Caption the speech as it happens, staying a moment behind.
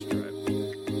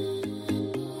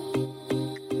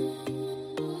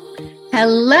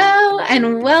Hello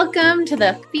and welcome to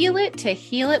the Feel It to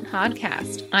Heal It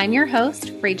podcast. I'm your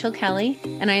host, Rachel Kelly,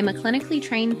 and I am a clinically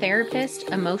trained therapist,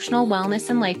 emotional wellness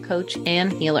and life coach,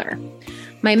 and healer.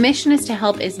 My mission is to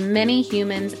help as many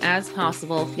humans as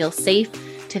possible feel safe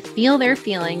to feel their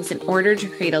feelings in order to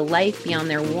create a life beyond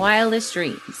their wildest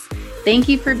dreams. Thank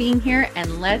you for being here,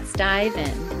 and let's dive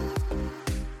in.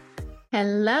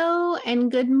 Hello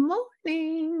and good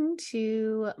morning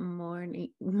to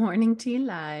Morning Tea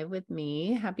Live with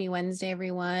me. Happy Wednesday,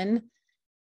 everyone.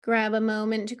 Grab a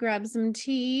moment to grab some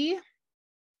tea,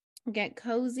 get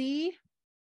cozy,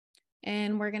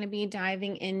 and we're going to be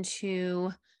diving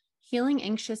into healing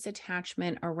anxious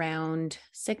attachment around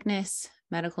sickness,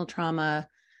 medical trauma.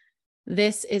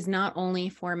 This is not only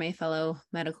for my fellow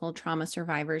medical trauma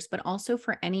survivors, but also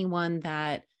for anyone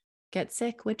that gets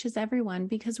sick, which is everyone,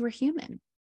 because we're human.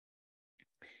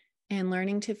 And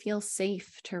learning to feel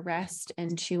safe, to rest,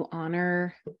 and to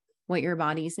honor what your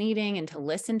body's needing and to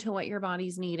listen to what your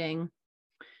body's needing.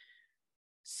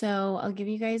 So I'll give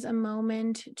you guys a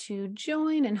moment to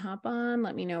join and hop on.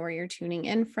 Let me know where you're tuning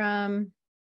in from.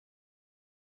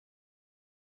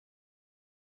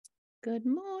 Good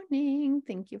morning.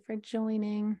 Thank you for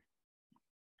joining.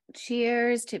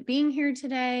 Cheers to being here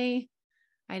today.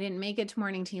 I didn't make it to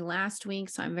morning tea last week,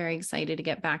 so I'm very excited to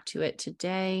get back to it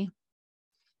today.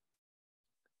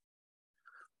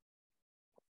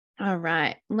 All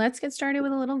right, let's get started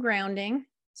with a little grounding.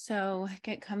 So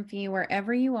get comfy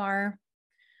wherever you are.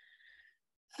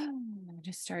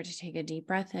 Just start to take a deep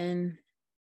breath in.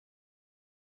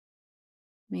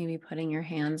 Maybe putting your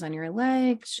hands on your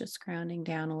legs, just grounding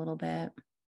down a little bit.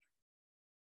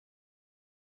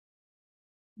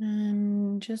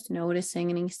 And just noticing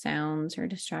any sounds or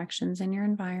distractions in your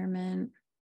environment.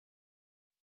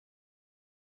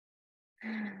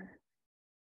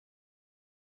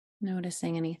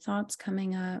 Noticing any thoughts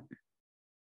coming up.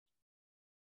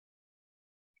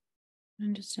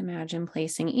 And just imagine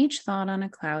placing each thought on a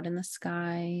cloud in the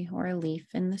sky or a leaf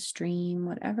in the stream,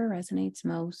 whatever resonates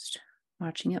most.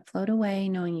 Watching it float away,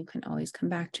 knowing you can always come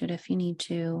back to it if you need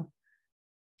to.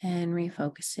 And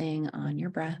refocusing on your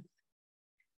breath.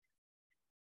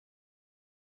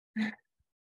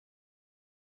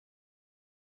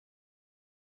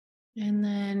 And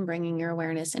then bringing your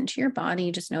awareness into your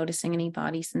body, just noticing any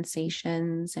body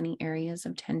sensations, any areas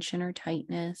of tension or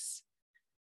tightness.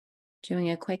 Doing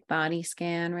a quick body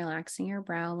scan, relaxing your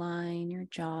brow line, your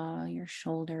jaw, your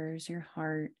shoulders, your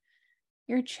heart,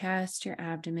 your chest, your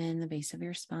abdomen, the base of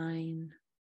your spine.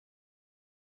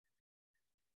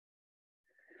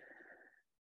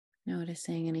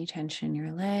 Noticing any tension in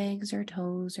your legs or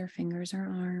toes or fingers or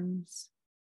arms.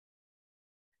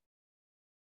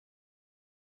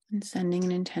 And sending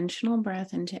an intentional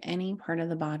breath into any part of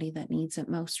the body that needs it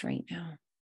most right now.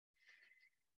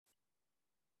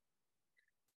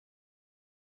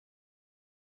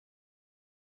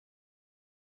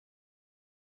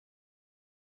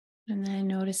 And then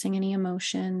noticing any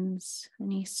emotions,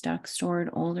 any stuck, stored,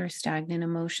 old, or stagnant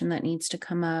emotion that needs to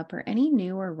come up, or any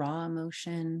new or raw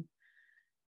emotion.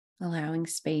 Allowing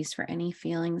space for any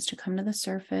feelings to come to the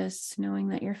surface, knowing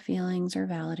that your feelings are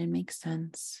valid and make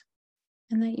sense,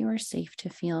 and that you are safe to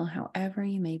feel however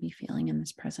you may be feeling in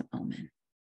this present moment.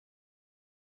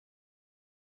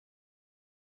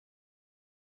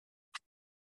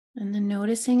 And then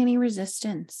noticing any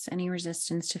resistance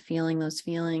to feeling those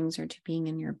feelings or to being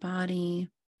in your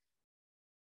body.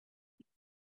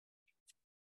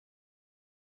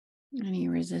 Any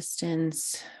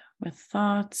resistance with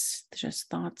thoughts, just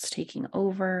thoughts taking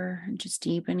over, and just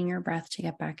deepening your breath to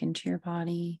get back into your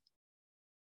body.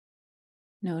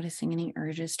 Noticing any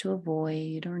urges to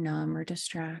avoid or numb or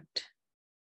distract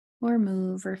or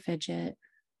move or fidget.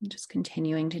 And just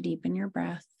continuing to deepen your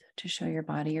breath to show your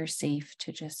body you're safe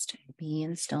to just be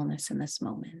in stillness in this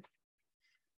moment.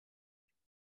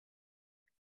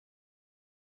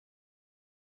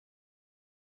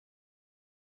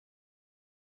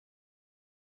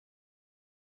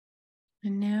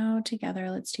 And now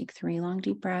together, let's take 3 long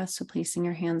deep breaths. So placing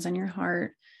your hands on your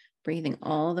heart, breathing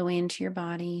all the way into your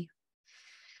body,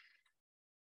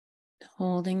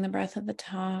 holding the breath at the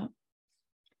top,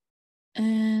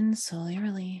 and slowly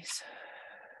release.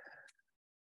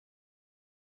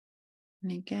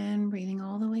 And again, breathing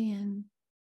all the way in,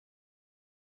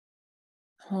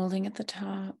 holding at the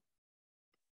top,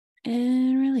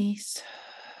 and release.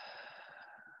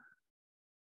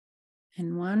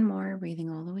 And one more, breathing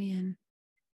all the way in.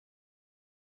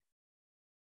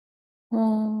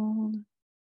 Hold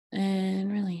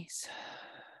and release.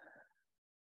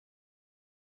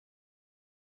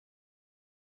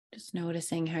 Just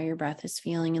noticing how your breath is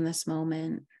feeling in this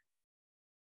moment.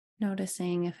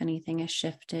 Noticing if anything has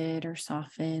shifted or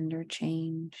softened or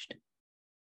changed.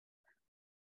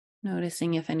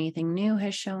 Noticing if anything new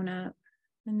has shown up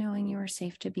and knowing you are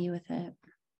safe to be with it.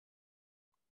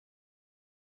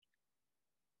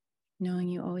 Knowing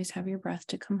you always have your breath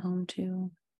to come home to.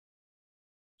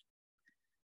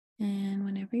 And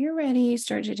whenever you're ready,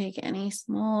 start to take any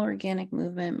small organic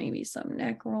movement, maybe some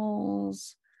neck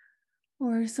rolls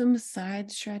or some side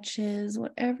stretches,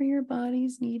 whatever your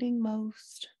body's needing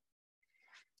most.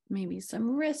 Maybe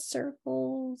some wrist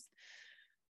circles.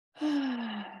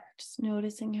 Just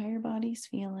noticing how your body's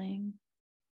feeling.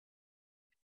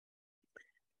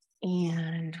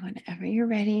 And whenever you're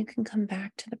ready, you can come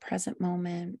back to the present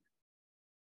moment.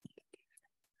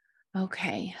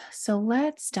 Okay, so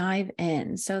let's dive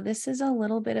in. So this is a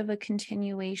little bit of a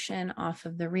continuation off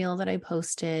of the reel that I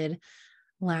posted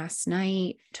last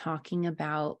night, talking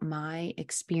about my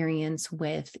experience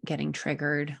with getting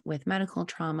triggered with medical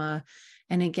trauma.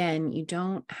 And again, you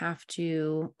don't have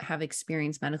to have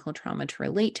experienced medical trauma to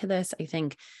relate to this. I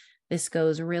think this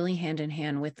goes really hand in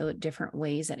hand with the different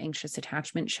ways that anxious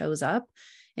attachment shows up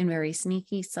in very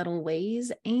sneaky, subtle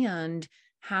ways, and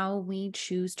how we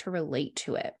choose to relate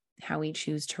to it, how we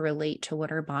choose to relate to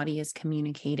what our body is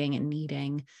communicating and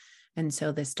needing. And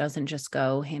so this doesn't just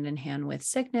go hand in hand with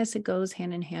sickness. It goes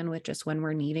hand in hand with just when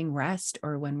we're needing rest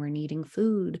or when we're needing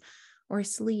food or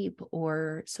sleep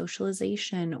or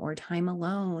socialization or time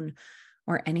alone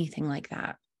or anything like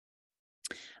that.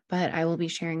 But I will be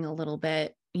sharing a little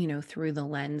bit, through the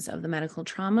lens of the medical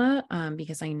trauma,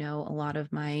 because I know a lot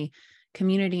of my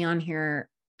community on here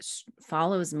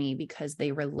follows me because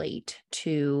they relate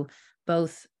to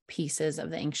both pieces of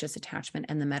the anxious attachment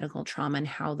and the medical trauma and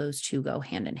how those two go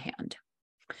hand in hand.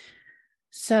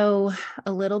 So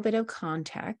a little bit of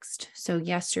context. So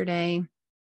yesterday,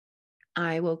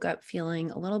 I woke up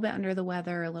feeling a little bit under the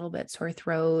weather, a little bit sore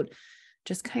throat,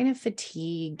 just kind of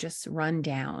fatigued, just run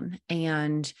down.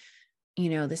 And,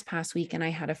 this past weekend I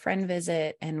had a friend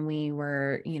visit and we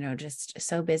were, just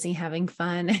so busy having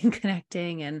fun and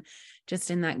connecting and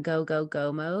just in that go, go,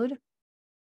 go mode.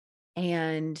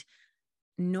 And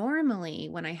normally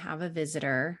when I have a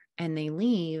visitor and they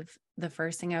leave, the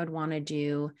first thing I would want to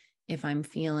do if I'm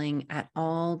feeling at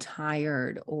all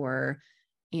tired or,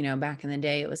 back in the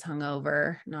day it was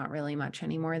hungover, not really much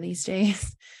anymore these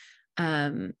days.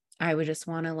 I would just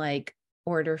want to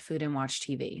order food and watch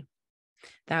TV.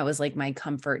 That was my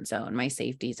comfort zone, my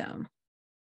safety zone.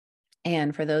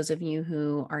 And for those of you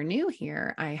who are new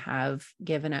here, I have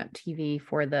given up TV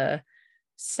for the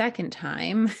second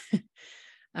time.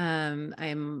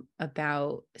 I'm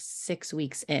about 6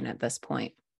 weeks in at this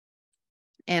point.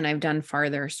 And I've done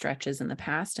farther stretches in the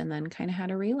past and then kind of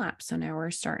had a relapse. So now we're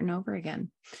starting over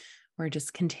again. We're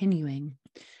just continuing.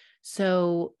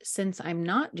 So since I'm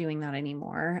not doing that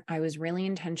anymore, I was really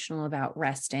intentional about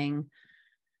resting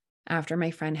after my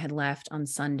friend had left on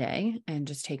Sunday and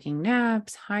just taking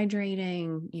naps,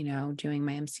 hydrating, doing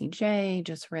my MCJ,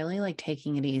 just really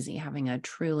taking it easy, having a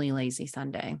truly lazy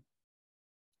Sunday.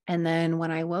 And then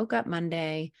when I woke up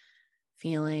Monday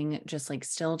feeling just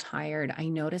still tired, I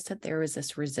noticed that there was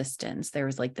this resistance. There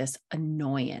was this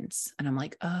annoyance. And I'm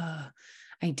like, oh,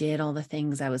 I did all the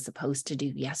things I was supposed to do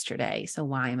yesterday. So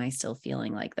why am I still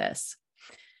feeling like this?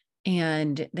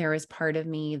 And there was part of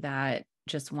me that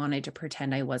just wanted to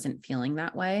pretend I wasn't feeling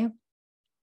that way.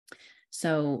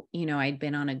 So, I'd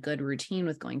been on a good routine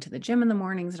with going to the gym in the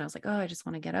mornings and I was like, oh, I just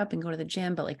want to get up and go to the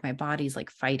gym. But my body's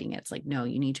fighting it. It's no,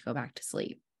 you need to go back to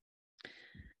sleep.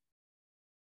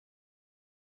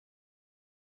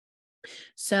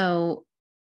 So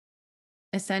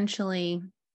essentially,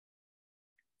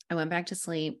 I went back to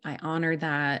sleep. I honored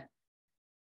that.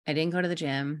 I didn't go to the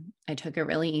gym. I took it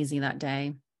really easy that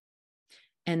day.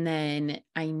 And then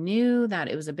I knew that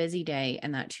it was a busy day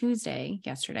and that Tuesday,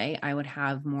 yesterday, I would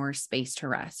have more space to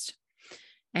rest.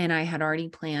 And I had already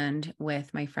planned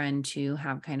with my friend to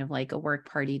have kind of a work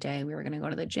party day. We were going to go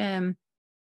to the gym,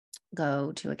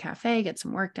 go to a cafe, get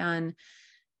some work done.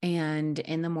 And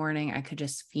in the morning, I could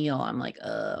just feel,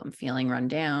 I'm feeling run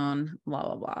down, blah,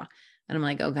 blah, blah. And I'm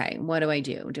like, okay, what do I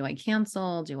do? Do I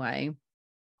cancel? Do I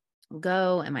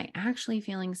go? Am I actually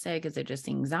feeling sick? Is it just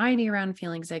anxiety around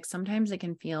feeling sick? Sometimes it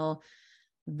can feel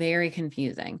very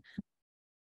confusing.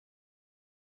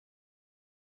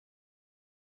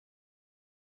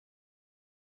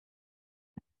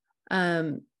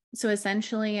 So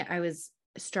essentially I was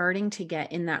starting to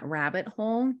get in that rabbit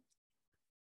hole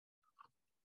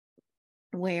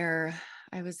where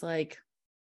I was like,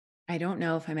 I don't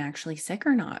know if I'm actually sick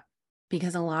or not,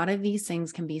 because a lot of these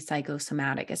things can be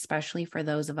psychosomatic, especially for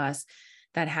those of us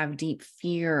that have deep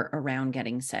fear around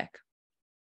getting sick.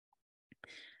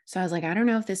 So I was like, I don't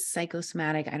know if this is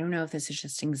psychosomatic. I don't know if this is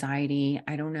just anxiety.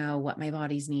 I don't know what my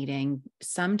body's needing.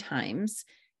 Sometimes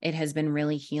it has been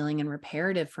really healing and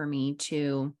reparative for me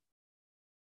to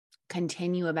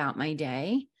continue about my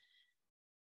day,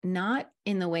 not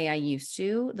in the way I used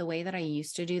to. The way that I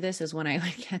used to do this is when I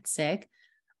would get sick,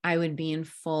 I would be in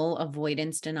full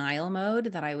avoidance denial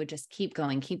mode, that I would just keep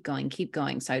going, keep going, keep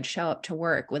going. So I'd show up to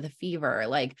work with a fever.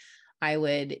 Like I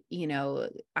would,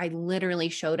 I literally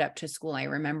showed up to school. I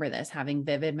remember this, having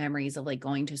vivid memories of like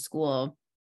going to school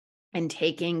and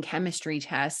taking chemistry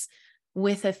tests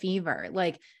with a fever.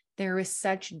 Like there was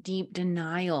such deep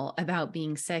denial about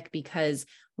being sick because,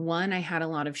 one, I had a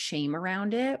lot of shame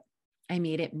around it. I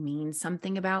made it mean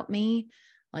something about me.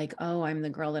 Like, oh, I'm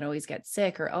the girl that always gets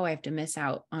sick, or, oh, I have to miss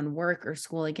out on work or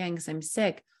school again because I'm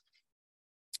sick.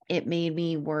 It made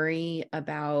me worry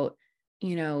about,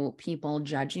 people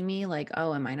judging me, like,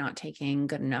 oh, am I not taking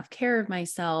good enough care of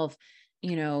myself?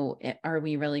 Are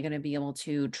we really going to be able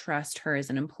to trust her as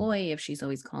an employee if she's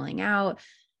always calling out?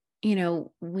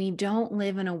 We don't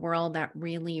live in a world that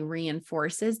really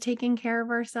reinforces taking care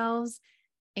of ourselves.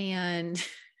 And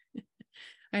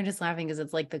I'm just laughing because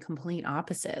it's like the complete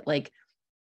opposite. Like,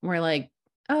 we're like,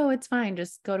 oh, it's fine.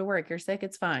 Just go to work. You're sick.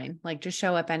 It's fine. Like, just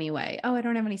show up anyway. Oh, I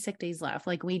don't have any sick days left.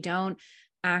 Like, we don't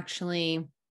actually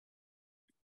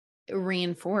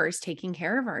reinforce taking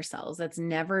care of ourselves. That's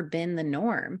never been the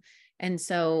norm. And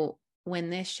so when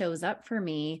this shows up for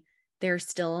me, there's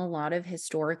still a lot of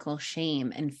historical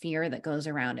shame and fear that goes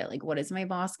around it. Like, what is my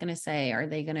boss going to say? Are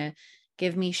they going to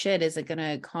give me shit? Is it going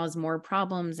to cause more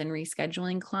problems in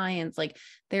rescheduling clients? Like,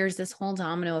 there's this whole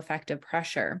domino effect of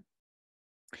pressure.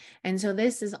 And so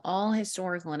this is all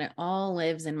historical and it all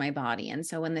lives in my body. And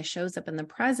so when this shows up in the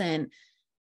present,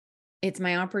 it's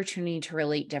my opportunity to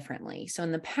relate differently. So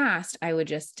in the past, I would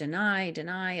just deny,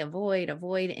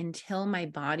 avoid until my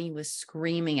body was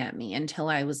screaming at me, until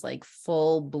I was like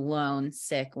full blown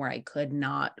sick where I could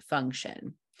not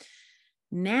function.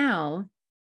 Now,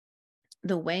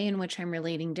 the way in which I'm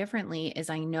relating differently is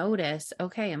I notice,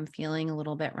 okay, I'm feeling a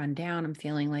little bit run down. I'm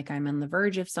feeling like I'm on the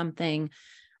verge of something.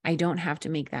 I don't have to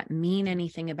make that mean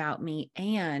anything about me.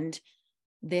 And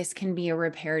this can be a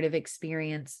reparative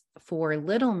experience for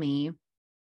little me,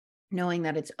 knowing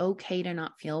that it's okay to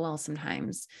not feel well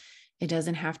sometimes. It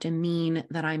doesn't have to mean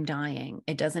that I'm dying.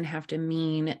 It doesn't have to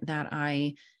mean that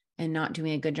I am not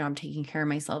doing a good job taking care of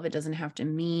myself. It doesn't have to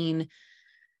mean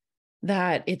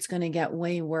that it's going to get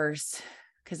way worse,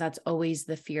 because that's always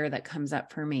the fear that comes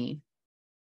up for me.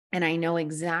 And I know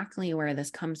exactly where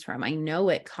this comes from. I know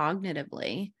it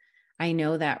cognitively. I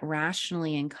know that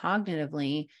rationally and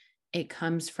cognitively, it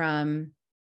comes from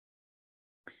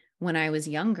when I was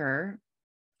younger,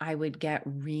 I would get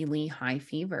really high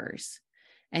fevers.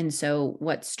 And so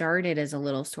what started as a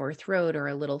little sore throat or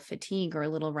a little fatigue or a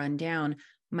little run down,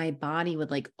 my body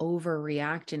would like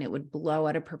overreact and it would blow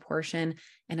out of proportion.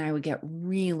 And I would get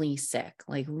really sick,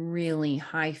 like really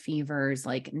high fevers,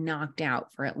 like knocked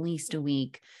out for at least a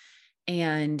week.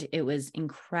 And it was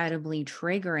incredibly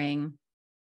triggering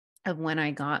of when I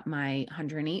got my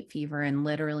 108 fever and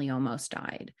literally almost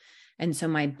died. And so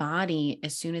my body,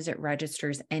 as soon as it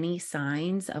registers any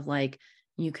signs of like,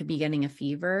 you could be getting a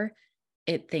fever,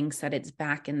 it thinks that it's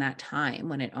back in that time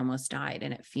when it almost died,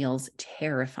 and it feels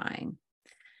terrifying.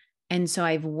 And so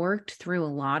I've worked through a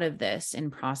lot of this in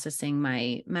processing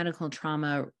my medical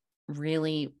trauma,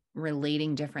 really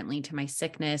relating differently to my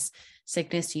sickness.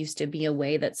 Sickness used to be a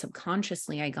way that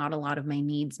subconsciously I got a lot of my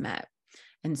needs met.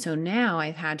 And so now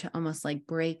I've had to almost like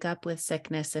break up with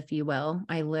sickness, if you will.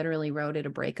 I literally wrote it a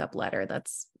breakup letter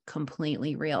that's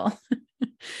completely real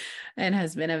and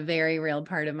has been a very real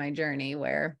part of my journey,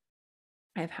 where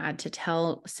I've had to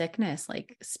tell sickness,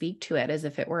 like speak to it as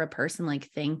if it were a person,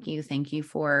 like, thank you. Thank you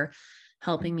for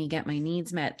helping me get my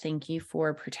needs met. Thank you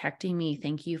for protecting me.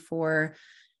 Thank you for,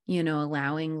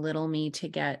 allowing little me to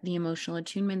get the emotional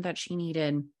attunement that she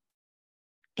needed.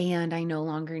 And I no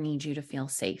longer need you to feel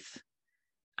safe.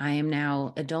 I am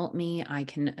now adult me. I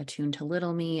can attune to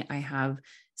little me. I have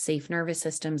safe nervous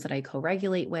systems that I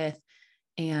co-regulate with,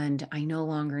 and I no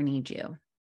longer need you.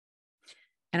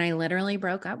 And I literally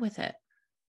broke up with it.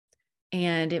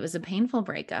 And it was a painful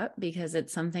breakup because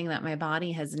it's something that my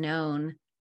body has known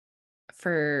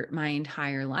for my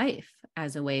entire life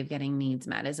as a way of getting needs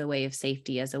met, as a way of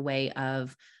safety, as a way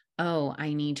of, oh,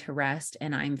 I need to rest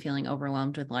and I'm feeling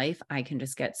overwhelmed with life. I can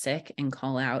just get sick and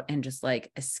call out and just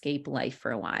like escape life for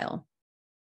a while.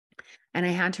 And I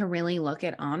had to really look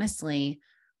at, honestly,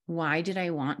 why did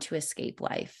I want to escape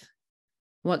life?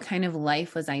 What kind of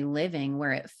life was I living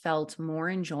where it felt more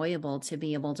enjoyable to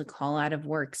be able to call out of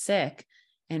work sick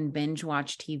and binge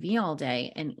watch TV all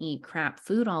day and eat crap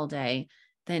food all day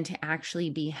than to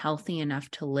actually be healthy enough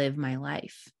to live my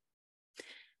life.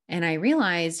 And I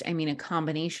realized, I mean, a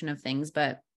combination of things,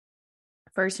 but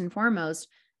first and foremost,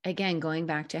 again, going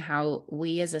back to how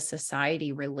we as a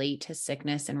society relate to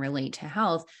sickness and relate to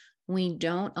health, we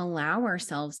don't allow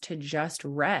ourselves to just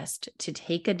rest, to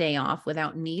take a day off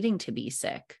without needing to be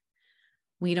sick.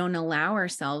 We don't allow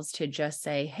ourselves to just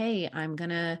say, hey, I'm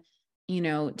going to,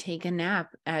 take a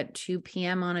nap at 2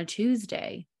 p.m. on a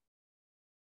Tuesday.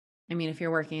 I mean, if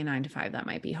you're working a 9 to 5, that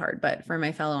might be hard. But for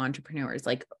my fellow entrepreneurs,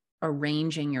 like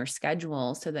arranging your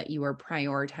schedule so that you are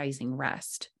prioritizing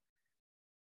rest.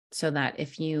 So that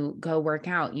if you go work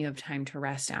out, you have time to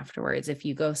rest afterwards. If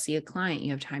you go see a client,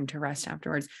 you have time to rest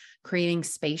afterwards, creating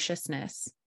spaciousness.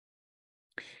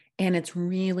 And it's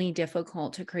really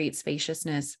difficult to create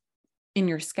spaciousness in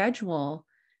your schedule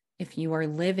if you are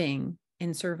living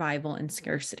in survival and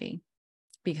scarcity,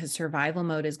 because survival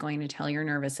mode is going to tell your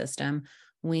nervous system,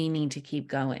 we need to keep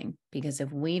going, because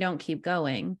if we don't keep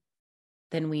going,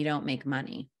 then we don't make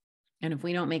money. And if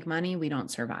we don't make money, we don't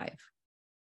survive.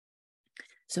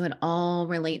 So it all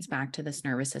relates back to this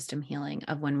nervous system healing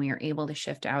of when we are able to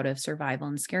shift out of survival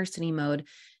and scarcity mode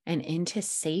and into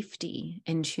safety,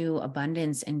 into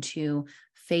abundance, into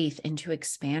faith, into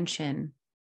expansion.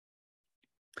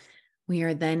 We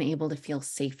are then able to feel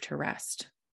safe to rest.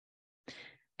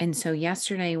 And so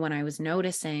yesterday when I was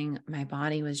noticing my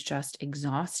body was just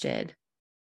exhausted,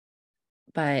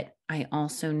 but I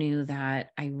also knew that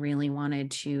I really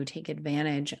wanted to take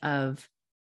advantage of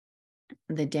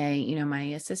the day, my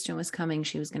assistant was coming,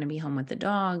 she was going to be home with the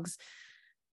dogs.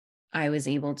 I was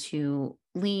able to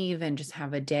leave and just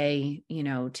have a day,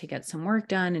 to get some work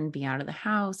done and be out of the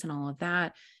house and all of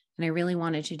that. And I really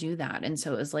wanted to do that. And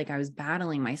so it was like, I was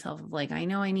battling myself of like, I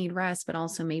know I need rest, but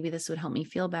also maybe this would help me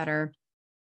feel better.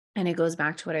 And it goes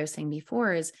back to what I was saying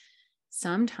before is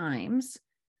sometimes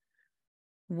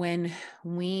when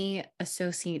we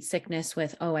associate sickness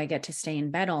with, oh, I get to stay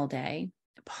in bed all day,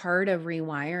 part of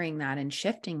rewiring that and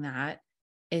shifting that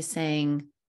is saying,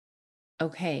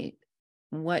 okay,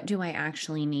 what do I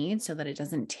actually need so that it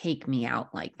doesn't take me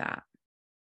out like that?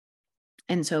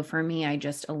 And so for me, I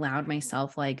just allowed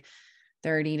myself like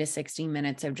 30 to 60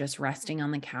 minutes of just resting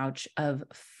on the couch, of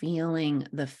feeling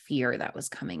the fear that was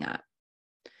coming up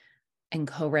and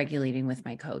co-regulating with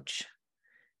my coach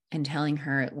and telling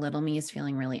her, little me is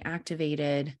feeling really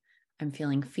activated. I'm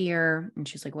feeling fear. And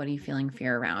she's like, what are you feeling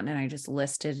fear around? And I just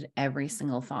listed every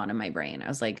single thought in my brain. I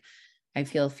was like, I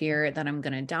feel fear that I'm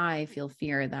going to die. I feel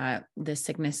fear that this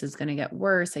sickness is going to get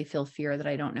worse. I feel fear that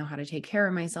I don't know how to take care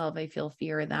of myself. I feel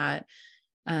fear that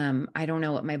I don't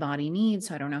know what my body needs.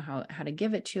 So I don't know how to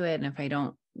give it to it. And if I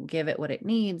don't give it what it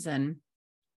needs, and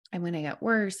I'm going to get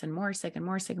worse and more sick and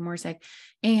more sick and more sick.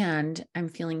 And I'm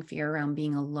feeling fear around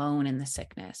being alone in the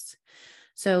sickness.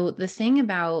 So the thing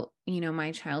about,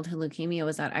 my childhood leukemia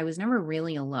was that I was never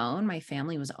really alone. My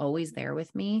family was always there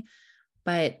with me,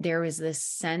 but there was this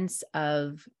sense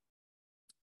of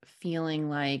feeling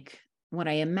like what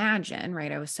I imagine,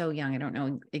 right? I was so young. I don't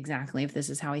know exactly if this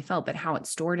is how I felt, but how it's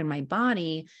stored in my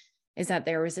body is that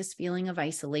there was this feeling of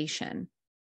isolation.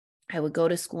 I would go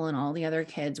to school and all the other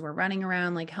kids were running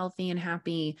around like healthy and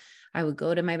happy. I would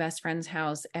go to my best friend's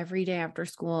house every day after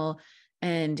school,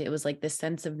 and it was like this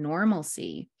sense of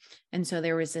normalcy. And so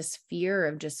there was this fear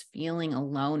of just feeling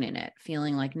alone in it,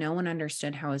 feeling like no one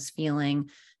understood how I was feeling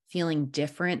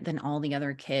different than all the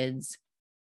other kids.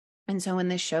 And so when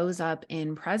this shows up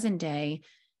in present day,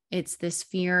 it's this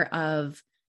fear of,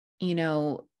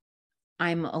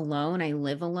 I'm alone. I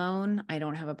live alone. I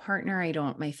don't have a partner.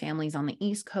 My family's on the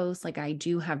East Coast. Like I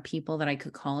do have people that I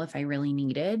could call if I really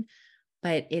needed,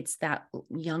 but it's that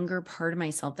younger part of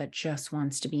myself that just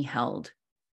wants to be held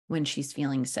when she's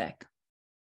feeling sick.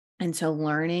 And so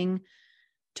learning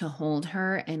to hold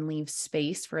her and leave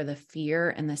space for the fear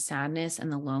and the sadness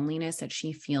and the loneliness that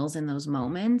she feels in those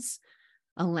moments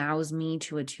allows me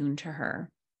to attune to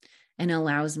her and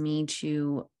allows me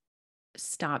to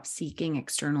stop seeking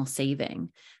external saving.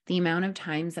 The amount of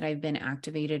times that I've been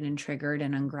activated and triggered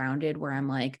and ungrounded where I'm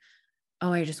like,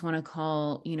 oh, I just want to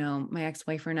call, my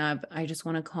ex-boyfriend up. I just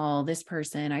want to call this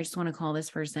person. I just want to call this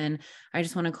person. I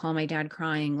just want to call my dad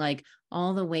crying, like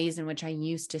all the ways in which I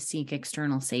used to seek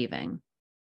external saving.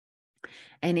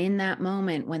 And in that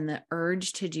moment, when the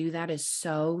urge to do that is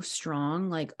so strong,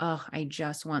 like, oh, I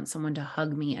just want someone to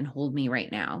hug me and hold me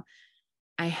right now,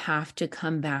 I have to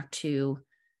come back to,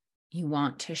 you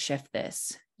want to shift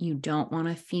this. You don't want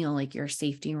to feel like your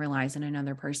safety relies on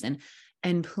another person.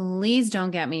 And please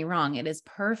don't get me wrong. It is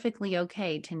perfectly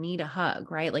okay to need a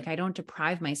hug, right? Like I don't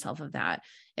deprive myself of that.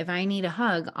 If I need a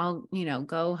hug, I'll,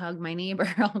 go hug my neighbor.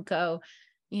 I'll go,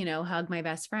 hug my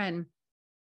best friend.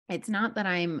 It's not that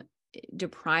I'm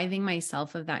depriving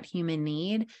myself of that human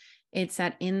need. It's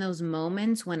that in those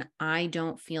moments when I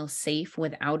don't feel safe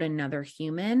without another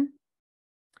human,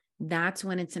 that's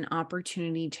when it's an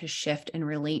opportunity to shift and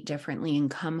relate differently and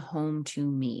come home to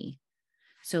me.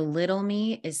 So little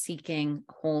me is seeking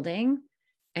holding,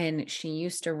 and she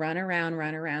used to run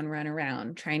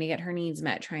around, trying to get her needs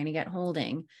met, trying to get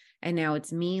holding. And now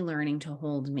it's me learning to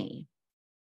hold me.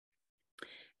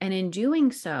 And in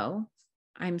doing so,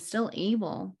 I'm still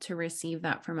able to receive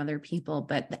that from other people,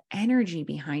 but the energy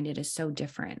behind it is so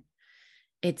different.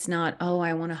 It's not, oh,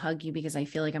 I want to hug you because I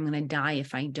feel like I'm going to die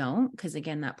if I don't. Because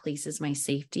again, that places my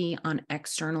safety on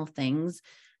external things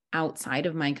outside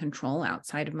of my control,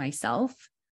 outside of myself.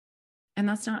 And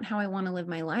that's not how I want to live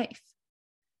my life.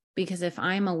 Because if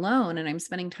I'm alone and I'm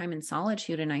spending time in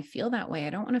solitude and I feel that way, I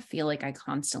don't want to feel like I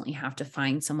constantly have to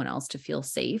find someone else to feel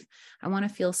safe. I want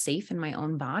to feel safe in my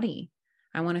own body.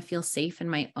 I want to feel safe in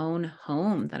my own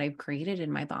home that I've created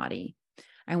in my body.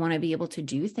 I want to be able to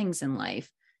do things in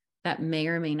life that may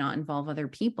or may not involve other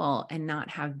people and not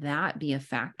have that be a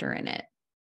factor in it.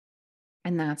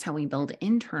 And that's how we build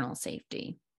internal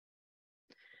safety.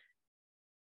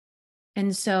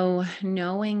 And so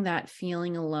knowing that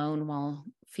feeling alone while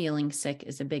feeling sick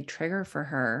is a big trigger for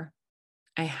her,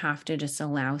 I have to just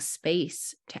allow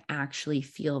space to actually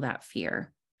feel that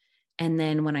fear. And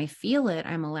then when I feel it,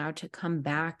 I'm allowed to come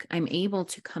back. I'm able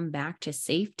to come back to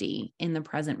safety in the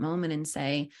present moment and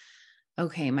say,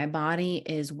 okay, my body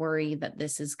is worried that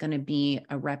this is going to be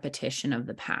a repetition of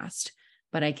the past,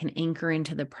 but I can anchor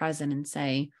into the present and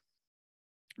say,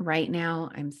 right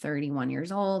now, I'm 31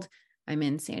 years old. I'm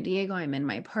in San Diego. I'm in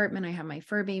my apartment. I have my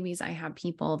fur babies. I have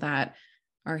people that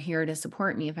are here to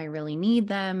support me if I really need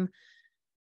them.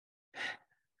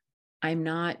 I'm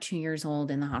not 2 years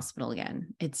old in the hospital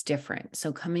again. It's different.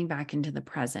 So coming back into the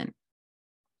present.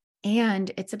 And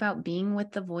it's about being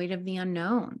with the void of the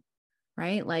unknown,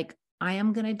 right? Like I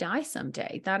am going to die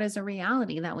someday. That is a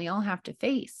reality that we all have to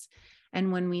face.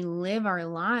 And when we live our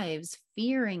lives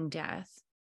fearing death,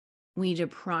 we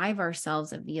deprive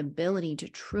ourselves of the ability to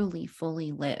truly,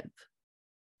 fully live.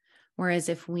 Whereas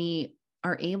if we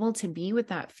are able to be with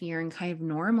that fear and kind of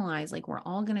normalize, like we're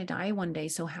all going to die one day.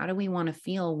 So how do we want to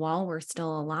feel while we're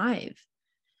still alive?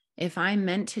 If I'm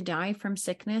meant to die from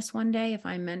sickness one day, if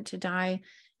I'm meant to die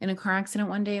in a car accident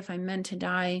one day, if I'm meant to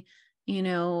die,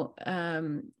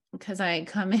 because I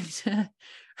come into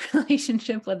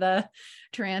relationship with a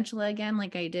tarantula again,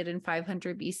 like I did in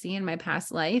 500 BC in my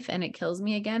past life, and it kills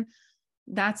me again,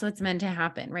 that's what's meant to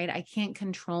happen, right? I can't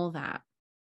control that.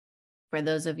 For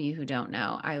those of you who don't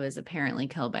know, I was apparently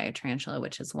killed by a tarantula,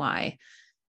 which is why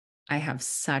I have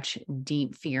such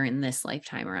deep fear in this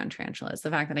lifetime around tarantulas. The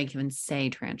fact that I can even say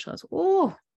tarantulas,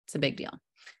 oh, it's a big deal.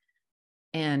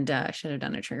 And I should have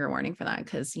done a trigger warning for that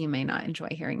because you may not enjoy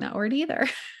hearing that word either.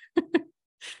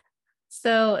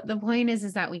 So the point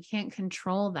is that we can't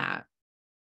control that.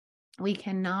 We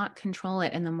cannot control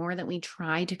it. And the more that we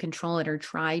try to control it or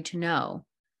try to know,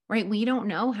 right? We don't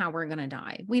know how we're going to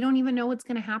die. We don't even know what's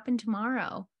going to happen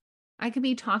tomorrow. I could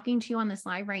be talking to you on this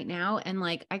live right now and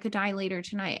like I could die later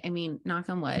tonight. I mean, knock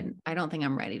on wood, I don't think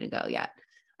I'm ready to go yet.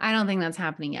 I don't think that's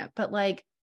happening yet. But like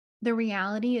the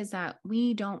reality is that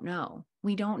we don't know.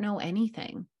 We don't know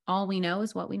anything. All we know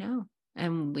is what we know.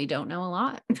 And we don't know a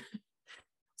lot.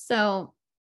 So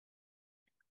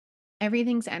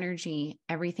everything's energy,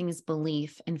 everything's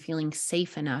belief, and feeling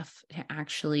safe enough to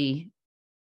actually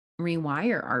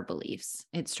rewire our beliefs.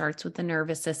 It starts with the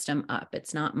nervous system up.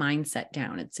 It's not mindset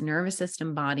down. It's nervous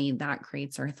system, body that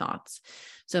creates our thoughts.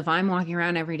 So if I'm walking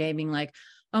around every day being like,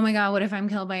 oh my God, what if I'm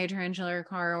killed by a tarantula or a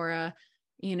car or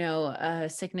a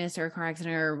sickness or a car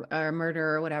accident or a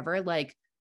murder or whatever, like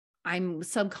I'm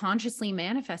subconsciously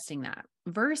manifesting that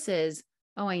versus,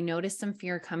 oh, I noticed some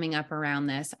fear coming up around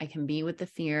this. I can be with the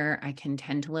fear. I can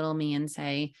tend to little me and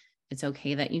say, it's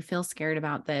okay that you feel scared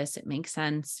about this. It makes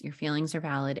sense. Your feelings are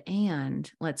valid.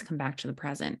 And let's come back to the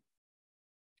present.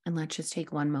 And let's just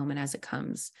take one moment as it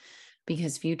comes,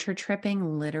 because future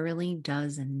tripping literally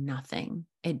does nothing.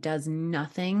 It does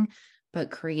nothing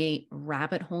but create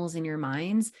rabbit holes in your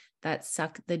minds that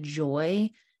suck the joy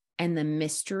and the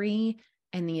mystery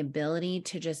and the ability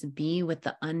to just be with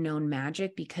the unknown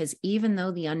magic. Because even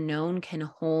though the unknown can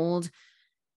hold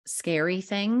scary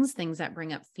things that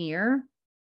bring up fear,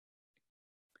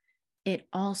 it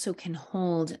also can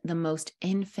hold the most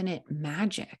infinite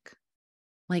magic.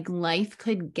 Like life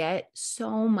could get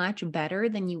so much better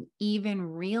than you even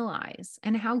realize.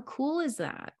 And how cool is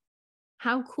that?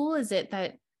 How cool is it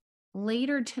that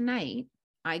later tonight,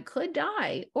 I could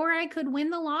die or I could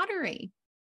win the lottery,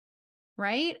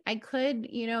 right? I could,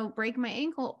 break my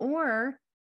ankle or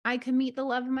I could meet the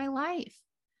love of my life.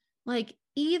 Like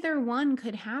either one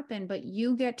could happen, but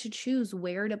you get to choose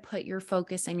where to put your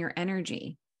focus and your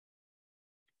energy.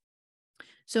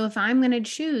 So if I'm going to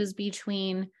choose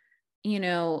between,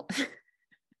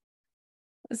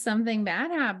 something bad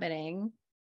happening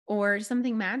or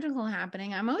something magical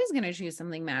happening, I'm always going to choose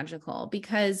something magical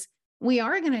because we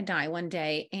are going to die one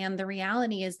day. And the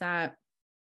reality is that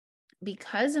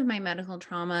because of my medical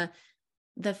trauma,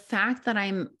 the fact that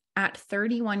I'm at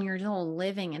 31 years old,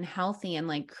 living and healthy and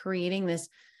like creating this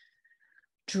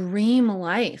dream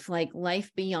life, like life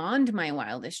beyond my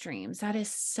wildest dreams, that is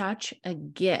such a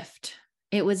gift.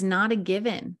 It was not a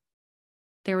given.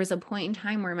 There was a point in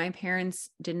time where my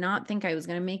parents did not think I was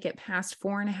going to make it past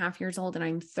 4.5 years old, and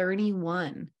I'm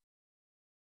 31.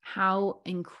 How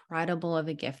incredible of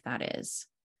a gift that is.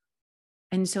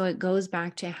 And so it goes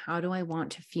back to, how do I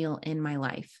want to feel in my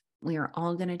life? We are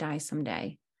all going to die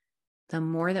someday. The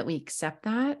more that we accept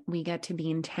that, we get to be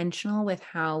intentional with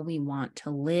how we want to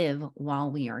live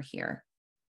while we are here.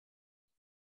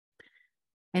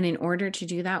 And in order to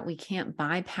do that, we can't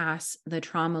bypass the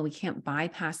trauma. We can't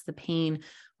bypass the pain.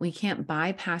 We can't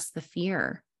bypass the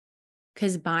fear,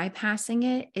 because bypassing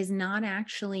it is not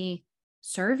actually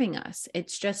serving us.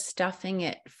 It's just stuffing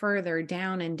it further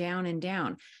down and down and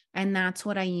down. And that's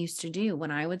what I used to do.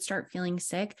 When I would start feeling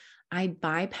sick, I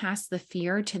bypassed the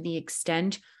fear to the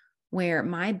extent where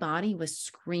my body was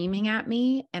screaming at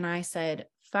me. And I said,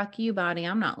 fuck you, body.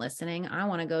 I'm not listening. I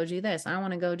want to go do this. I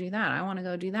want to go do that. I want to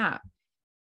go do that.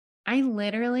 I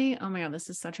literally, oh my God, this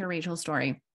is such a Rachel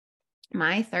story.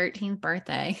 My 13th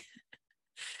birthday,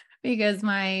 because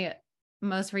my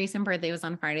most recent birthday was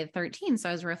on Friday the 13th. So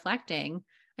I was reflecting.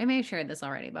 I may have shared this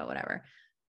already, but whatever.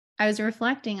 I was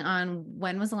reflecting on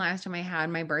when was the last time I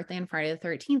had my birthday on Friday the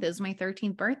 13th. It was my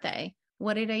 13th birthday.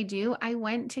 What did I do? I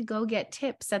went to go get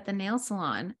tips at the nail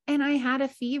salon and I had a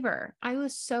fever. I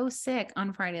was so sick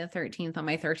on Friday the 13th on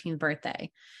my 13th birthday.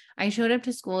 I showed up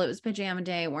to school. It was pajama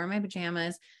day. I wore my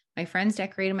pajamas. My friends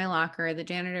decorated my locker. The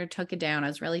janitor took it down. I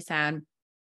was really sad.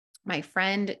 My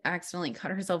friend accidentally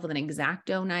cut herself with an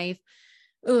X-Acto knife.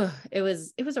 Ugh, it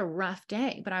was a rough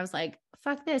day, but I was like,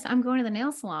 fuck this. I'm going to the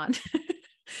nail salon.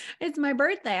 It's my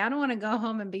birthday. I don't want to go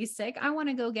home and be sick. I want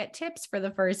to go get tips for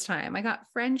the first time. I got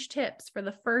French tips for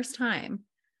the first time.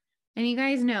 And you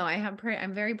guys know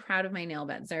I'm very proud of my nail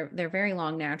beds. They're very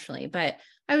long naturally, but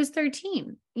I was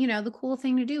 13. The cool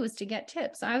thing to do was to get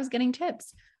tips. I was getting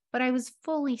tips, but I was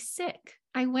fully sick.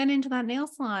 I went into that nail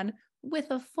salon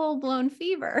with a full-blown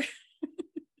fever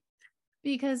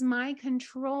because my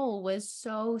control was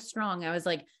so strong. I was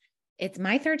like, it's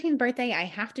my 13th birthday. I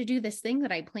have to do this thing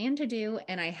that I plan to do,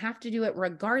 and I have to do it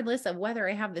regardless of whether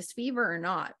I have this fever or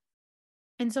not.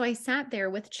 And so I sat there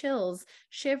with chills,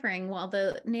 shivering while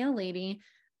the nail lady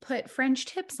put French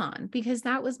tips on, because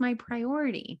that was my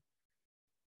priority.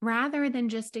 Rather than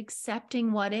just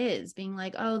accepting what is, being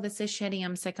like, oh, this is shitty.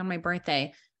 I'm sick on my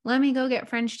birthday. Let me go get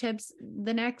French tips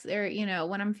when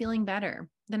I'm feeling better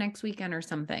the next weekend or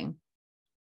something.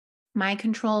 My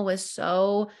control was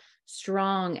so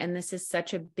strong. And this is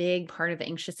such a big part of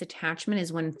anxious attachment,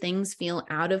 is when things feel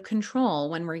out of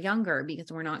control when we're younger,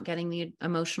 because we're not getting the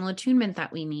emotional attunement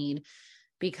that we need,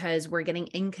 because we're getting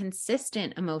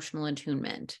inconsistent emotional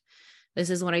attunement. This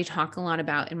is what I talk a lot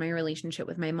about in my relationship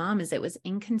with my mom, is it was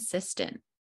inconsistent.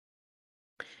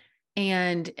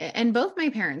 And both my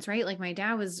parents, right? Like my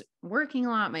dad was working a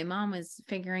lot. My mom was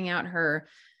figuring out her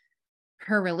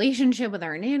relationship with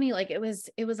our nanny. Like it was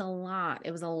a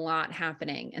lot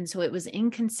happening. And so it was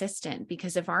inconsistent,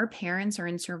 because if our parents are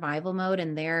in survival mode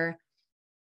and they're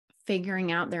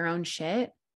figuring out their own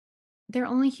shit, they're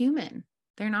only human.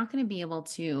 They're not going to be able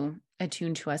to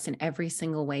attune to us in every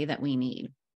single way that we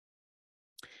need.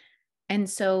 And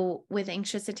so with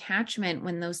anxious attachment,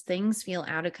 when those things feel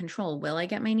out of control, will I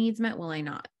get my needs met? Will I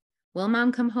not? Will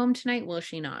mom come home tonight? Will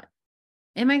she not?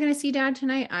 Am I going to see dad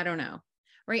tonight? I don't know.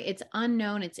 Right? It's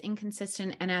unknown, it's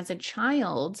inconsistent. And as a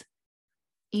child,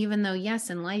 even though, yes,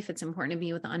 in life, it's important to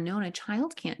be with the unknown, a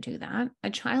child can't do that. A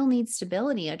child needs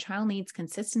stability. A child needs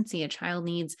consistency. A child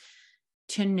needs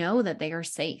to know that they are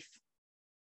safe.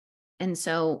 And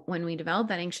so when we develop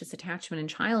that anxious attachment in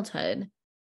childhood,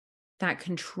 that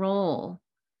control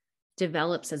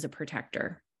develops as a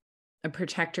protector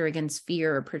against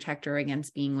fear, a protector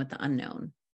against being with the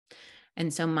unknown.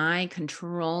 And so my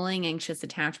controlling anxious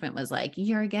attachment was like,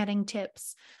 you're getting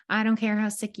tips. I don't care how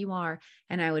sick you are.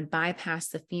 And I would bypass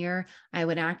the fear. I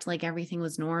would act like everything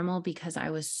was normal because I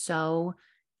was so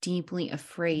deeply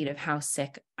afraid of how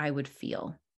sick I would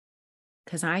feel.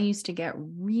 Because I used to get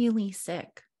really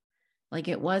sick. Like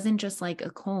it wasn't just like a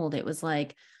cold. It was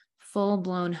like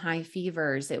full-blown high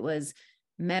fevers. It was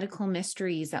medical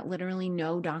mysteries that literally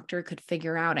no doctor could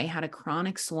figure out. I had a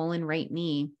chronic swollen right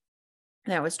knee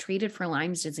that was treated for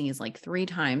Lyme's disease like 3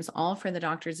 times, all for the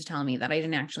doctors to tell me that I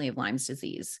didn't actually have Lyme's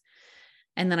disease.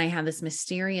 And then I had this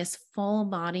mysterious full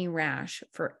body rash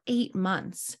for 8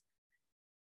 months.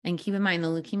 And keep in mind, the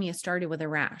leukemia started with a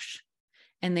rash.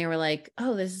 And they were like,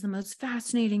 oh, this is the most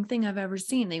fascinating thing I've ever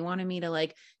seen. They wanted me to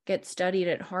like get studied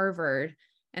at Harvard.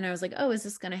 And I was like, oh, is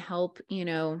this going to help,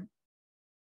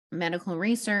 medical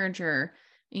research, or,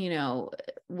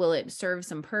 will it serve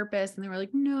some purpose? And they were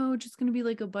like, no, just going to be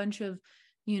like a bunch of,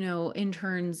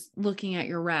 interns looking at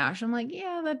your rash. I'm like,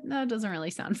 yeah, that doesn't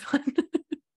really sound fun.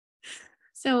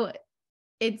 So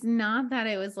it's not that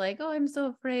it was like, oh, I'm so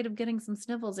afraid of getting some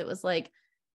sniffles. It was like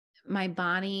my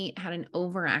body had an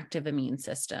overactive immune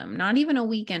system, not even a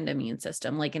weakened immune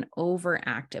system, like an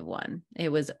overactive one. It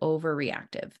was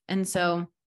overreactive. And so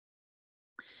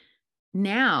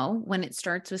now when it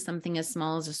starts with something as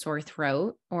small as a sore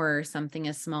throat or something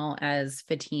as small as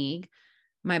fatigue,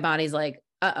 my body's like,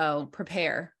 uh-oh,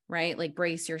 prepare, right? Like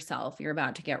brace yourself. You're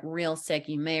about to get real sick.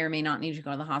 You may or may not need to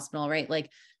go to the hospital, right?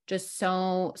 Like just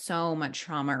so much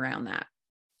trauma around that.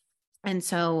 And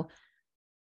so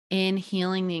in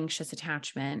healing the anxious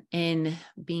attachment, in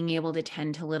being able to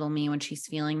tend to little me when she's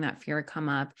feeling that fear come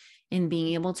up, in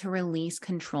being able to release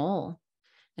control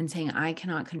and saying, I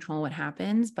cannot control what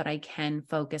happens, but I can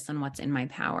focus on what's in my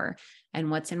power.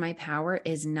 And what's in my power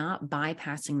is not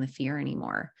bypassing the fear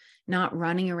anymore, not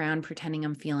running around pretending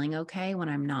I'm feeling okay when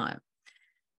I'm not.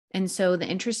 And so the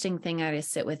interesting thing I had to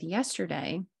sit with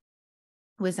yesterday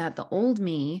was that the old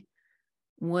me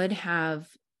would have,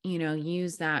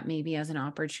 used that maybe as an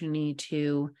opportunity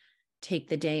to take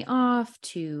the day off,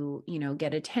 to,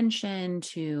 get attention,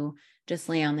 to just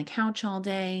lay on the couch all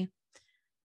day.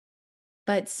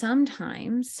 But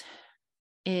sometimes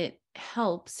it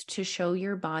helps to show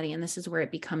your body, and this is where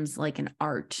it becomes like an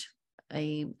art,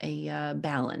 a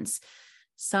balance.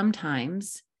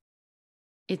 Sometimes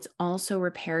it's also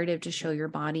reparative to show your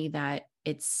body that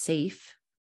it's safe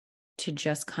to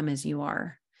just come as you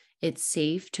are. It's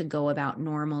safe to go about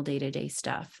normal day-to-day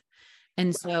stuff.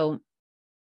 And so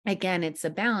again, it's a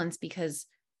balance, because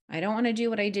I don't want to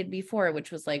do what I did before, which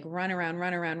was like run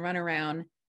around,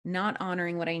 not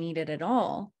honoring what I needed at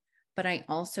all. But I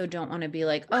also don't want to be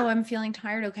like, oh, I'm feeling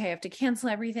tired. Okay, I have to cancel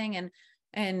everything.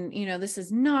 And, this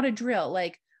is not a drill,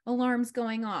 like alarms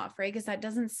going off, right? Because that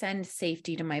doesn't send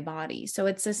safety to my body. So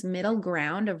it's this middle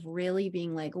ground of really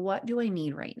being like, what do I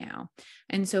need right now?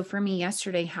 And so for me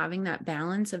yesterday, having that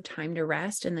balance of time to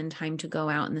rest and then time to go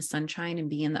out in the sunshine and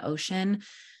be in the ocean,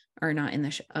 or not in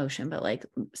the ocean, but like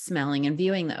smelling and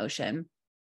viewing the ocean,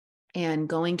 and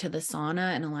going to the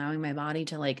sauna and allowing my body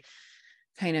to like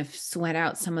kind of sweat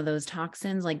out some of those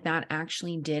toxins, like that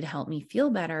actually did help me feel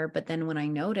better. But then when I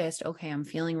noticed, okay, I'm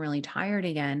feeling really tired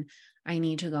again, I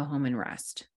need to go home and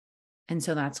rest. And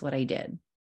so that's what I did.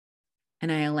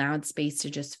 And I allowed space to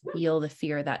just feel the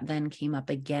fear that then came up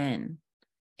again.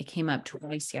 It came up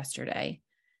twice yesterday.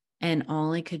 And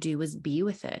all I could do was be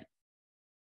with it.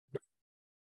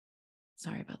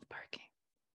 Sorry about the parking.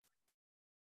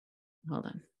 Hold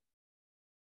on.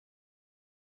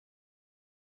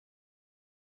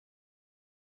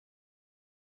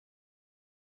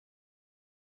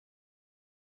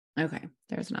 Okay,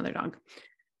 there's another dog.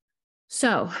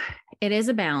 So it is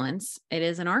a balance. It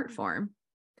is an art form.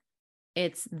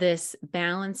 It's this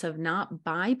balance of not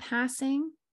bypassing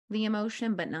the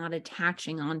emotion, but not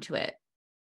attaching onto it,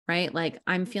 right? Like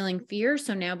I'm feeling fear.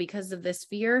 So now because of this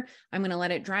fear, I'm going to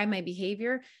let it drive my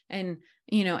behavior and,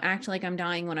 act like I'm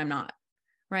dying when I'm not,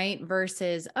 right?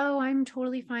 Versus, oh, I'm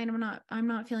totally fine. I'm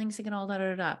not feeling sick at all. Da, da,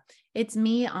 da, da. It's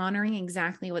me honoring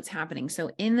exactly what's happening.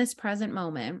 So in this present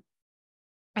moment,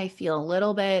 I feel a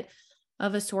little bit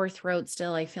of a sore throat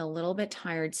still. I feel a little bit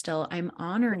tired still. I'm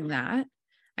honoring that.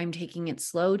 I'm taking it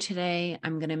slow today.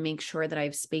 I'm going to make sure that I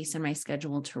have space in my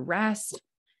schedule to rest.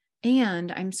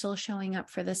 And I'm still showing up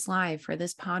for this live, for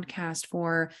this podcast,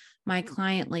 for my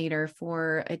client later,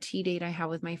 for a tea date I have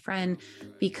with my friend,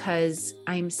 because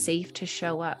I'm safe to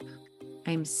show up.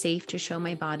 I'm safe to show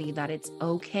my body that it's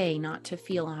okay not to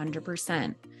feel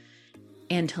 100%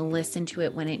 and to listen to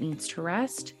it when it needs to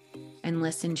rest and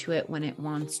listen to it when it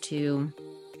wants to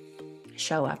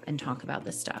show up and talk about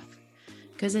this stuff,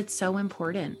 because it's so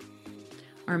important.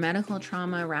 our medical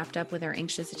trauma wrapped up with our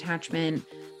anxious attachment,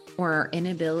 or our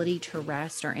inability to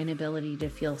rest, our inability to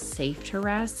feel safe to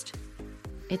rest.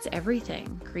 It's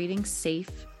everything. Creating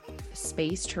safe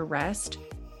space to rest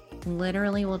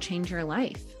literally will change your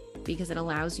life, because it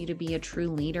allows you to be a true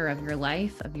leader of your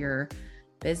life, of your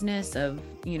business, of,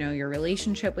 your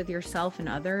relationship with yourself and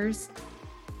others.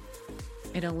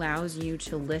 It allows you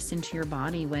to listen to your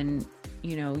body when,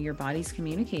 your body's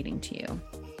communicating to you.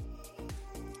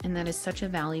 And that is such a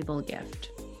valuable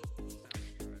gift.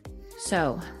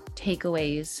 So,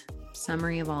 takeaways,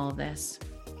 summary of all of this.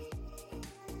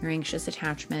 Your anxious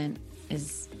attachment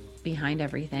is behind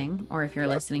everything. Or if you're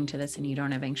listening to this and you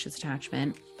don't have anxious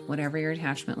attachment, whatever your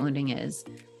attachment wounding is,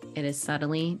 it is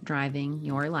subtly driving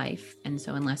your life. And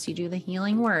so unless you do the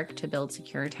healing work to build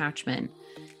secure attachment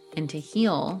and to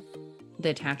heal the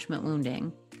attachment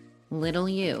wounding, little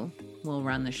you will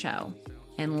run the show.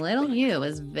 And little you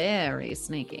is very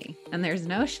sneaky. And there's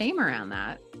no shame around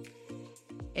that.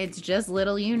 It's just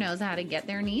little you knows how to get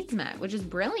their needs met, which is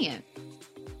brilliant.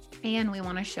 And we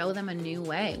want to show them a new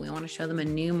way. We want to show them a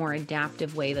new, more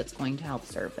adaptive way that's going to help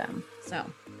serve them. So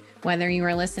whether you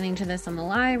are listening to this on the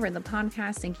live or the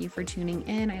podcast, thank you for tuning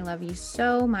in. I love you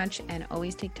so much, and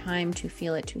always take time to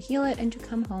feel it, to heal it, and to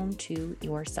come home to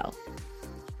yourself.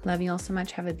 Love you all so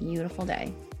much. Have a beautiful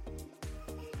day.